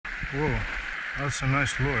Whoa, that's a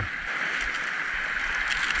nice lure.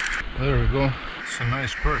 There we go. It's a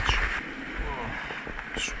nice perch.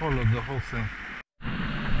 Whoa, swallowed the whole thing.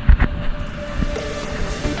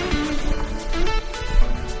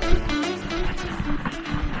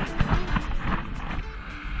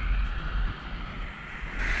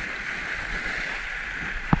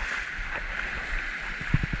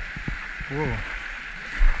 Whoa.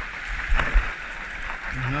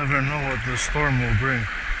 You never know what the storm will bring.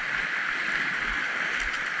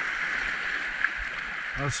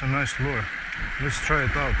 That's a nice lure. Let's try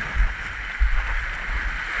it out.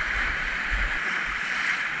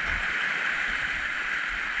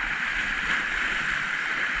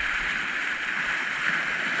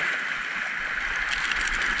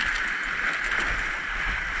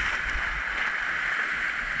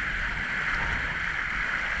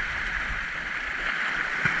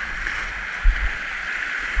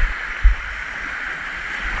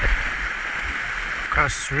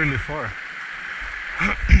 Casts really far.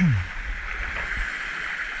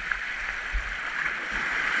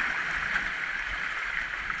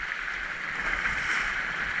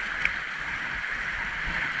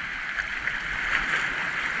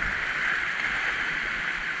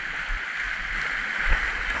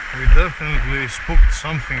 We definitely spooked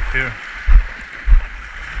something here.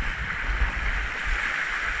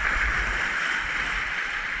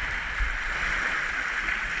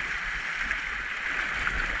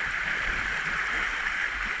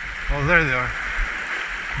 Oh, there they are.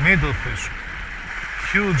 Needlefish.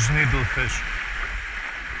 Huge needlefish.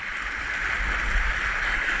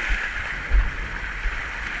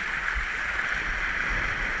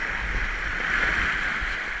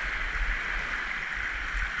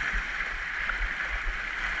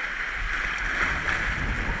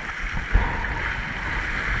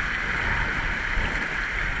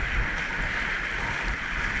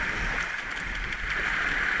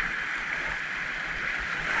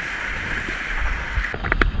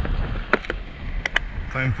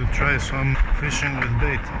 Time to try some fishing with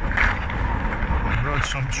bait. I brought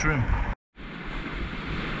some shrimp.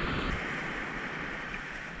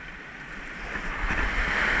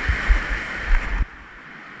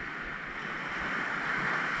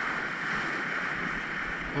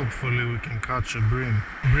 Hopefully we can catch a bream.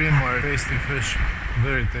 Bream are tasty fish,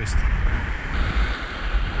 very tasty.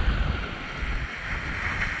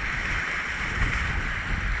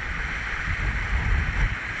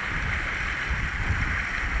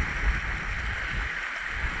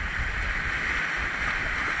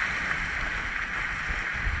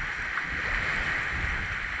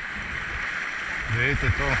 They ate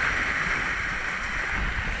it all.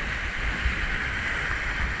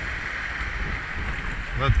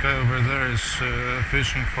 That guy over there is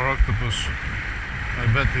fishing for octopus. I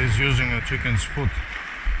bet he's using a chicken's foot.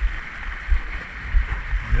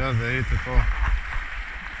 Yeah, they ate it all.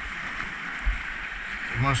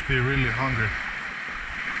 They must be really hungry.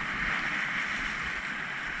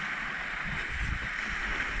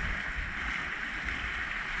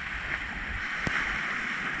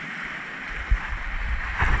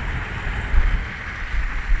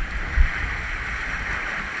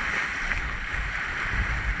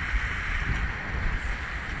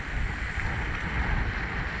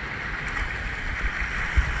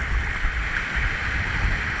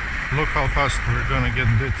 Look how fast we're gonna get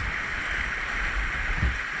bit.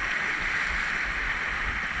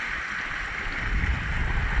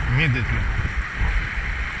 Immediately.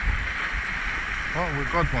 Oh, we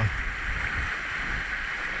got one.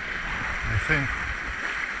 I think.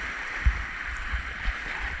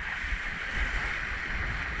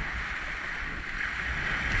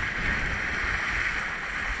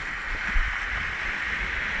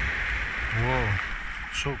 Whoa,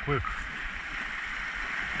 so quick.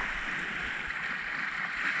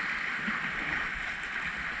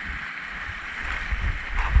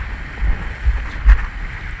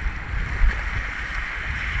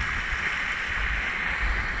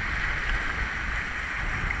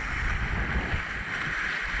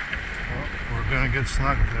 Gonna get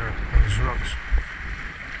snagged there, those rocks.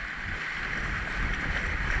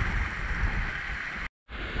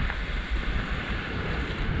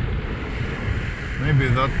 Maybe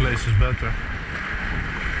that place is better.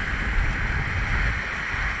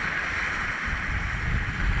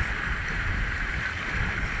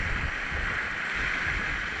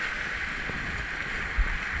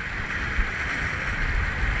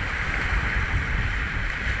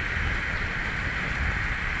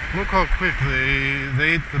 Look how quick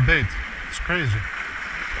they ate the bait. It's crazy.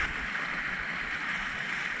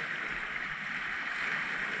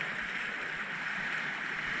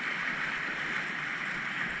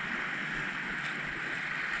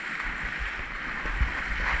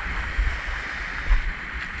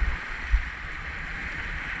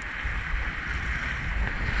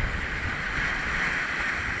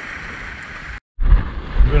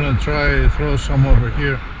 gonna try throw some over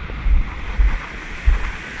here.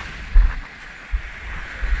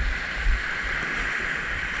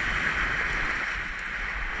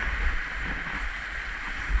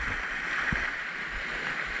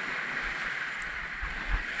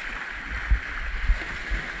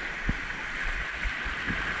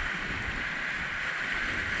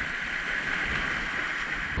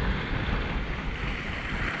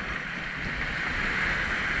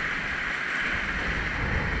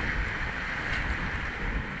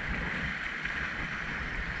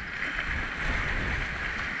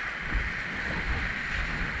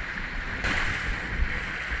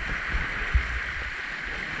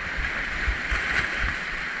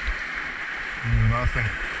 Nothing.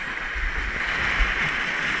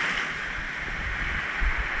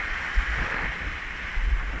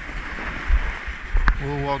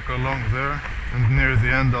 We'll walk along there, and near the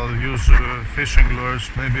end I'll use fishing lures.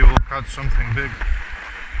 Maybe we'll catch something big.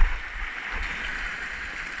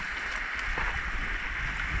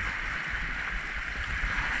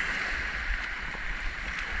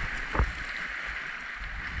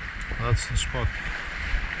 That's the spot.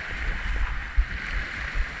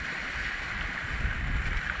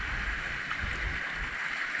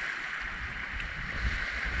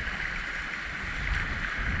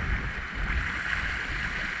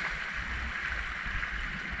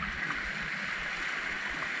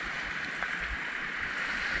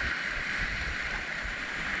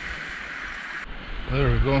 There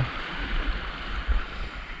we go.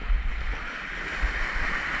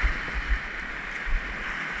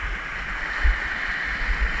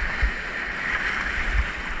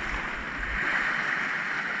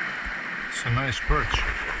 It's a nice perch.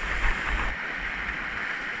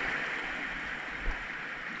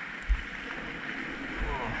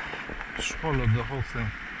 Oh, swallowed the whole thing.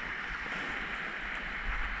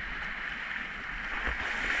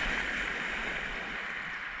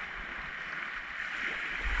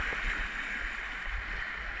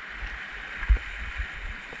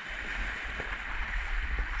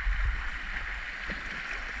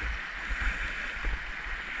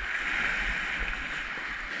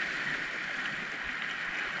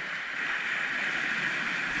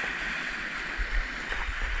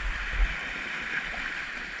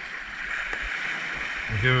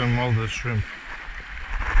 Give him all the shrimp.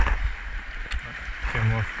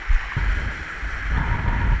 Came off.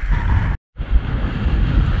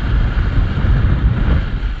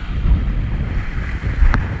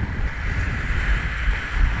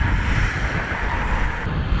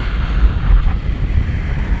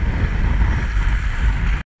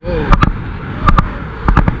 Whoa.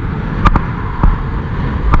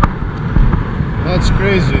 That's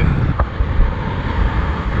crazy.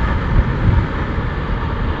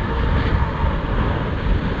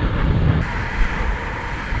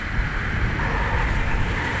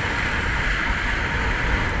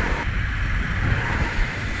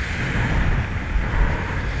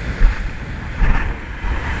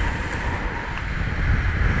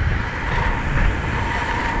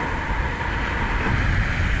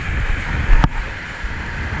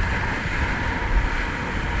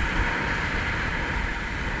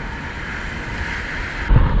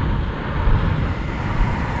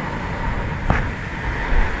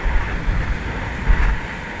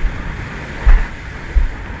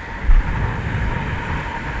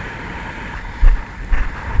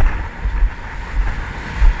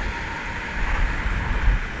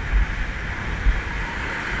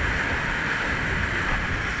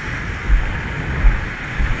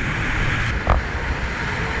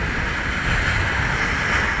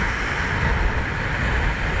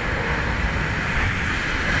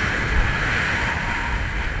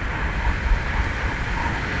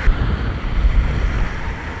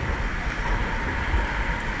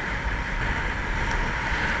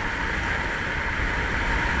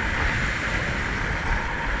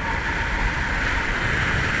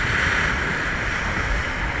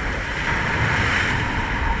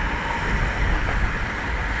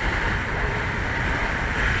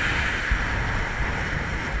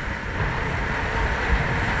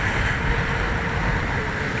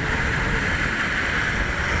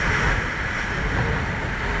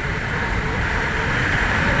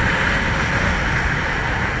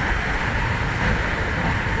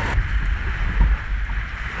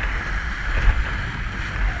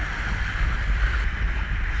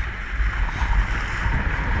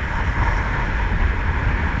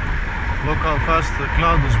 Look how fast the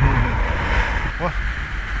cloud is moving. What?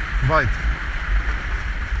 Bite.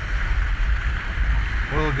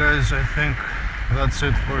 Well guys, I think that's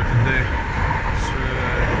it for today.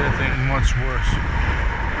 It's getting much worse.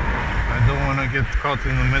 I don't want to get caught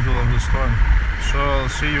in the middle of the storm. So I'll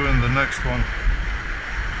see you in the next one.